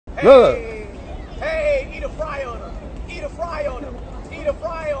Look. Hey, eat a fry on him. Eat a fry on him. Eat a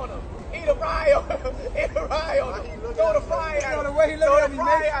fry on him. Eat a fry on him. Eat a fry on him. Throw the fry at him. Throw the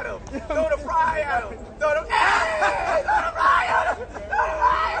fry at him. Throw the fry at him. Throw the fry at him.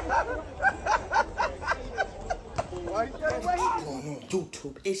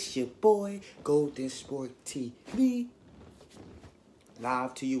 YouTube, it's your boy, Golden Sport TV.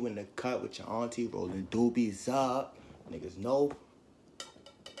 Live to you in the cut with your auntie, rolling doobies up. Niggas know.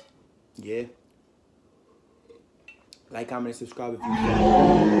 Yeah. Like, comment, and subscribe if you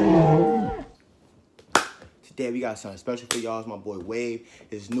can. Today we got something special for y'all. It's my boy Wave.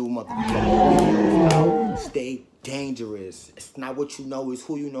 His new motherfucking video is out. Stay dangerous. It's not what you know, it's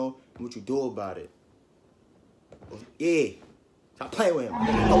who you know and what you do about it. Yeah. Stop playing with him.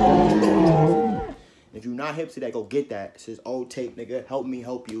 If you're not hip to that, go get that. It's his old tape, nigga. Help me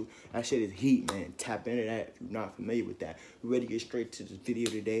help you. That shit is heat, man. Tap into that if you're not familiar with that. We ready to get straight to this video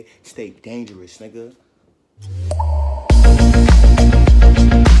today. Stay dangerous, nigga.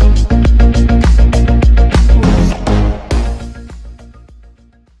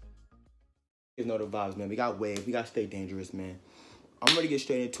 You know the vibes, man. We got Wave. We got Stay Dangerous, man. I'm ready to get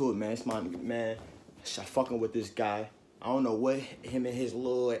straight into it, man. It's my man. I'm fucking with this guy. I don't know what him and his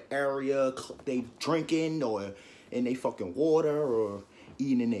little area they drinking or in they fucking water or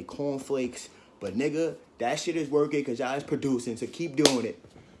eating in their cornflakes. But nigga, that shit is working because y'all is producing, so keep doing it.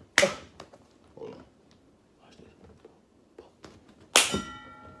 Hold on. Watch this.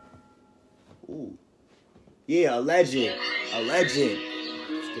 Ooh. Yeah, a legend. A legend.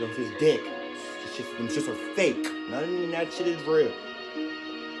 Let's get off his dick. Them shits are fake. None of that shit is real.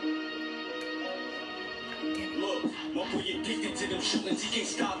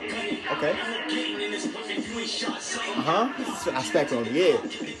 Okay. I spec on, yeah.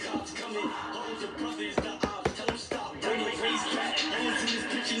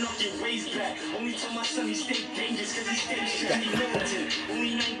 Only tell my son he stay dangerous cause he stay strapped.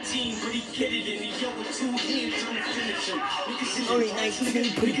 Only 19, but he get it in. He yelled with 2 hands trying to finish him. Only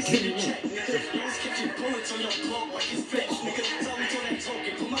 19, but he get it in. Niggas catching bullets on your block like it's bitch. Nigga, tell me all that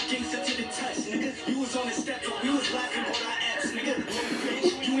talking. Put my gangster to the test. Nigga, you was on the steps, so we was laughing on our ass. Nigga,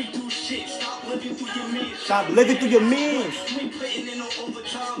 bitch, you ain't do shit. Stop living through your means. Stop living through your means. You ain't playing in no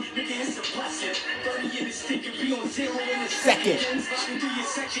overtime. Nigga, it's a blessing. 30 in the stick and be on 0 in a second. Sliding through your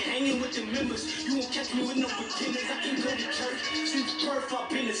section, hanging with your members. You won't catch me with no beginners. I can go to church. Since birth, I've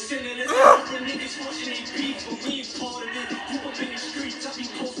been a sinner. There's other niggas watching they beef, but we ain't part of it. You up in the streets, I be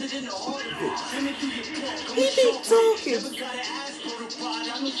posted in the heart of it. Swimming through your block, he be talking. Never gotta ask for the ride,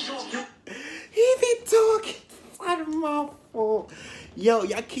 I'm a shark. He be talking. Out of my fault. Yo,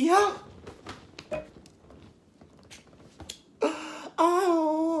 y'all.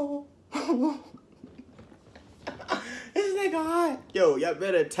 Oh. This nigga hot. Yo, y'all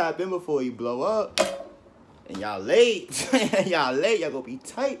better tap in before you blow up. And y'all late. Y'all late. Y'all gonna be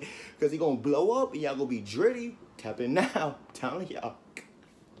tight. Because he gonna blow up and y'all gonna be dritty. Tap in now. I'm telling y'all.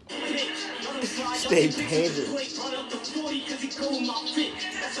 Stay dangerous.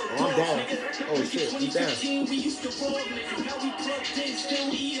 Oh, I'm down. Oh shit, I'm down.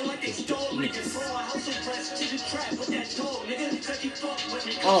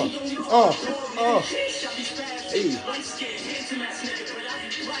 Hey.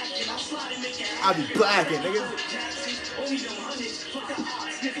 I be blacking, nigga.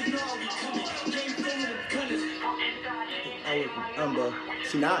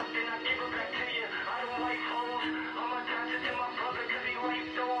 She not.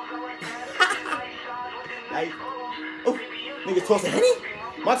 Like, oh, niggas tossing Henny?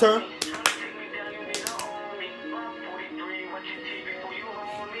 My turn.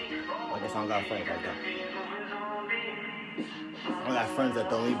 I guess I don't got friends like that. I don't got friends that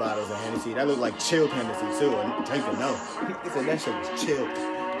don't eat bottles of Hennessy. That look like chilled Hennessy too. And drinking no. He said that shit was chilled.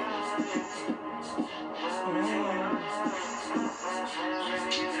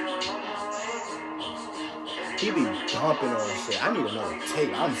 He be dumping on shit. I need another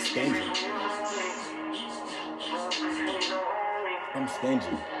tape. I'm stingy.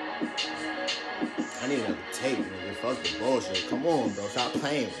 I need another tape, nigga. Fuck the bullshit. Come on, bro. Stop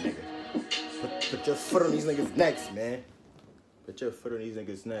playing with niggas. Put your foot on these niggas' necks, man. Put your foot on these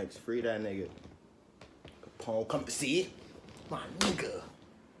niggas' necks. Free that nigga. Capone, come see? My nigga.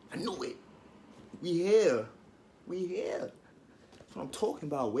 I knew it. We here. That's what I'm talking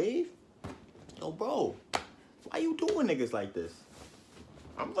about, Wave. Yo, bro. Why you doing niggas like this?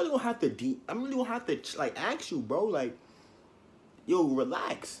 I'm really gonna have to like ask you, bro. Like, yo,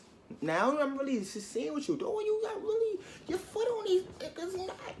 relax. Now I'm really just seeing what you're doing. You got really your foot on these niggas'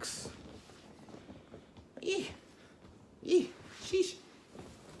 necks. Yeah. Sheesh.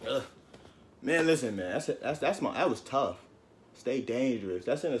 Man, listen, man. That was tough. Stay dangerous.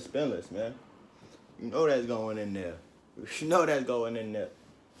 That's in the spin list, man. You know that's going in there. You know that's going in there.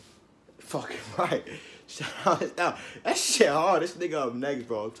 Fucking right. Shout out. That shit hard. This nigga up next,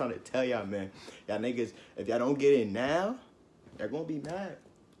 bro. I'm trying to tell y'all, man. Y'all niggas, if y'all don't get in now, y'all gonna be mad.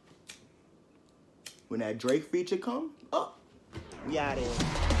 When that Drake feature come, we out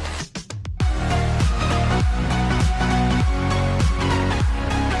here.